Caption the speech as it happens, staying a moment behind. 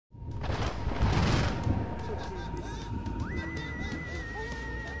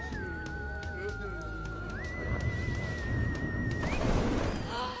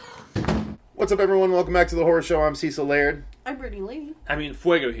What's up, everyone? Welcome back to the Horror Show. I'm Cecil, Laird. I'm Brittany Lee. I mean,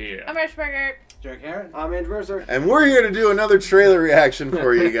 Fuego here. I'm Rushburger. Derek Harron. I'm Andrew Mercer. And we're here to do another trailer reaction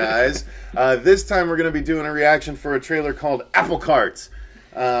for you guys. This time we're going to be doing a reaction for a trailer called Applecart.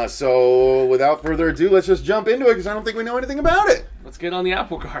 So without further ado, let's just jump into it because I don't think we know anything about it. Let's get on the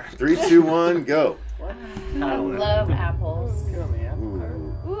Applecart. 3, 2, 1, go. What? I love apples. Get on the apple cart.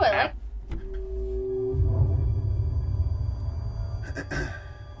 Ooh, I like.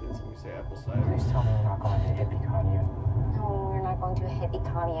 We say apple cider. Please tell me you're not going to hippie commune. No, we're not going to a hippie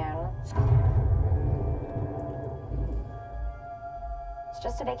commune. It's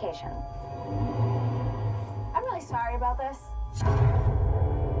just a vacation. I'm really sorry about this. It's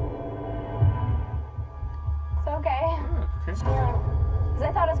okay. Okay. Because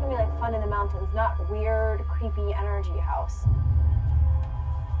I thought it was going to be like fun in the mountains, not weird, creepy energy house.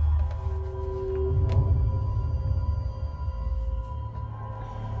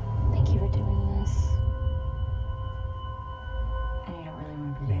 Thank you for doing this. And you don't really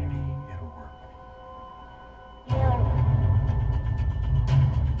want to be there. It'll work.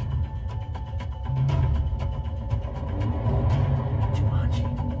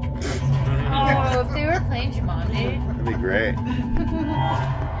 Oh, if they were playing Jumanji. That'd be great.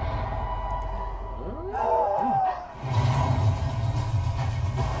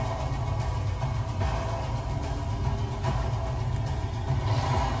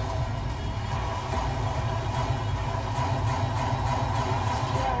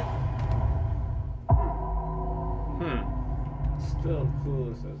 Still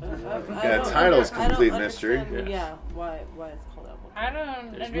clueless as to Yeah, title's complete mystery. Yes. Yes. Yeah, why it's called Applecart. I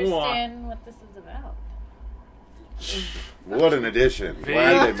don't There's understand what this is about. What an addition. Vague.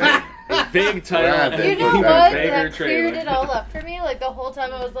 Glad they made Big title. Glad and they You know put what? bigger That cleared trailer. it all up for me. Like the whole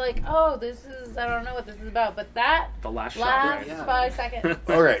time I was like, oh, this is, I don't know what this is about. But that The last shot. last Right? 5 seconds.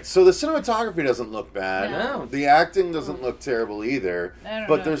 Alright, so the cinematography doesn't look bad. No. The acting doesn't look terrible either. I don't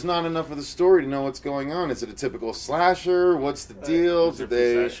But know. there's not enough of the story to know what's going on. Is it a typical slasher? What's the deal? Is there Did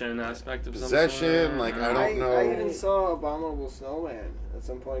they possession aspect of some possession? sort? Like, I don't know. I even saw Abominable Snowman at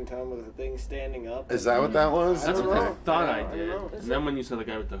some point in time with a thing standing up. Is that what that was? That's I don't what I know. thought I I don't did. know. And then when you saw the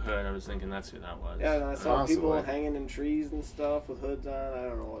guy with the hood, I was thinking that's who that was. Yeah, and I saw people Possibly. hanging in trees and stuff with hoods on. I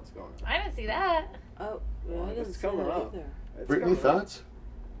don't know what's going on. I didn't see that. Oh, yeah, I didn't It's see coming that up. either. It's Brittany, coming up. thoughts?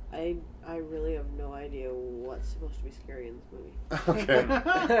 I really have no idea what's supposed to be scary in this movie.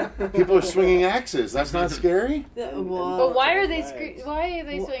 Okay. People are swinging axes. That's not scary? Well, But why are they Nice. why are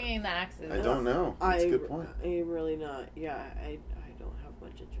they swinging the axes? I don't know. That's a good point. I'm really not. Yeah, I don't have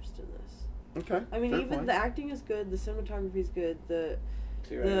much interest in this. Okay. I mean, fair even point. the acting is good, the cinematography is good, the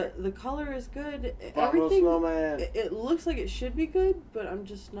color is good. Abominable Everything. Snowman. It looks like it should be good, but I'm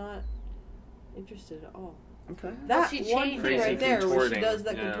just not interested at all. Okay. That she one changed thing it. right there, where she Contorting, does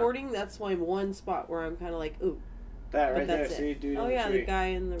that yeah. contorting, that's my one spot where I'm kind of like, ooh. That But right there. that's See, it. dude Oh in yeah, the the tree. guy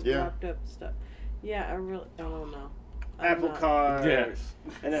in the Yeah. wrapped up stuff. Yeah, I don't know. Apple not- cars. Yes.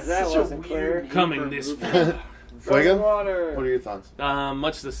 And if that Such a wasn't clear, Coming this Fuego? water. What are your thoughts?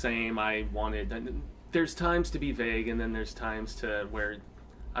 much the same. I wanted. There's times to be vague, and then there's times to where,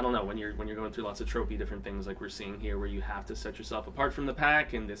 I don't know, when you're going through lots of tropey different things like we're seeing here, where you have to set yourself apart from the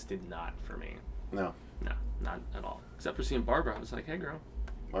pack, and this did not for me. No. No, not at all. Except for seeing Barbara, I was like, hey, girl.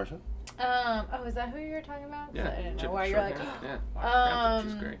 Marsha? Oh, is that who you were talking about? Yeah. I didn't know chip- why you're short like. hair. Yeah.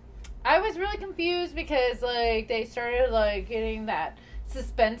 She's great. I was really confused because like they started like getting that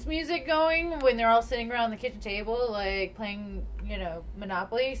suspense music going when they're all sitting around the kitchen table like playing,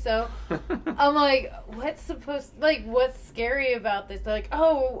 Monopoly. So I'm like, what's scary about this? They're like,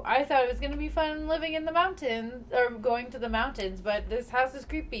 oh, I thought it was gonna be fun living in the mountains or going to the mountains, but this house is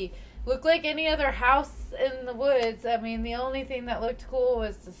creepy. Looked like any other house in the woods. I mean, the only thing that looked cool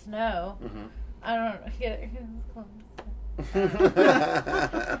was the snow. Mm-hmm. I don't get it.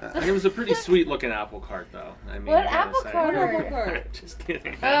 It was a pretty sweet looking apple cart, though. I mean, What I gotta say. apple cart? Apple cart. Just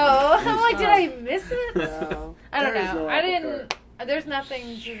kidding. Oh, I'm like, did I miss it? No. I don't There is know. no I apple didn't. There's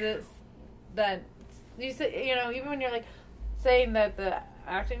nothing to this that you say. Even when you're like saying that the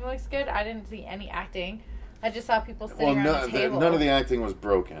acting looks good, I didn't see any acting. I just saw people sitting Well, around the table. none of the acting was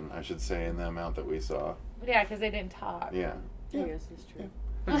broken, I should say, in the amount that we saw. Yeah, because they didn't talk. Yeah. I guess that's true.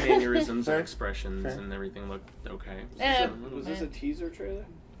 The mannerisms Fair. and expressions Fair. and everything looked okay. Was this a teaser trailer?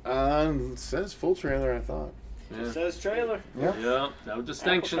 It says full trailer, I thought. It Yeah. says trailer. Yeah. Yeah, no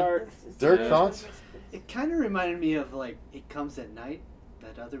distinction. Applecart. Dirk, Yeah. thoughts? It kind of reminded me of like It Comes at Night,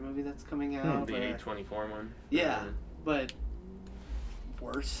 that other movie that's coming out. The where- A24 one. Yeah, but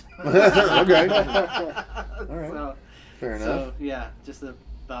worse. Okay. All right. So, Fair enough. so yeah, just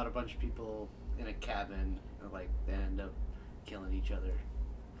about a bunch of people in a cabin, and, like they end up killing each other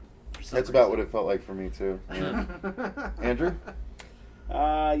for some That's about what it felt like for me too. Yeah. Andrew?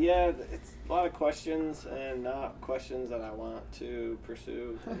 Yeah, it's a lot of questions and not questions that I want to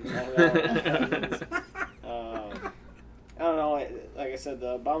pursue. I don't know. Like I said,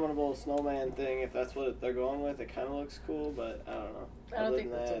 the abominable snowman thing. If that's what they're going with, it kind of looks cool. But I don't know. I don't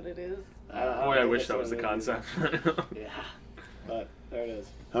think that's what it is. Boy, I wish that was the concept. Yeah, but there it is.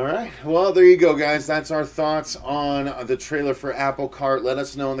 All right. Well, there you go, guys. That's our thoughts on the trailer for Applecart. Let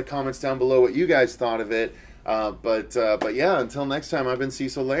us know in the comments down below what you guys thought of it. But yeah, until next time, I've been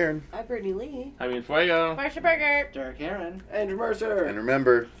Cecil Laird. I'm Brittany Lee. I mean, Fuego. Marsha Burger. Derek Aaron. Andrew Mercer. And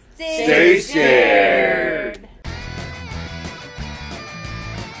remember, Stay scared.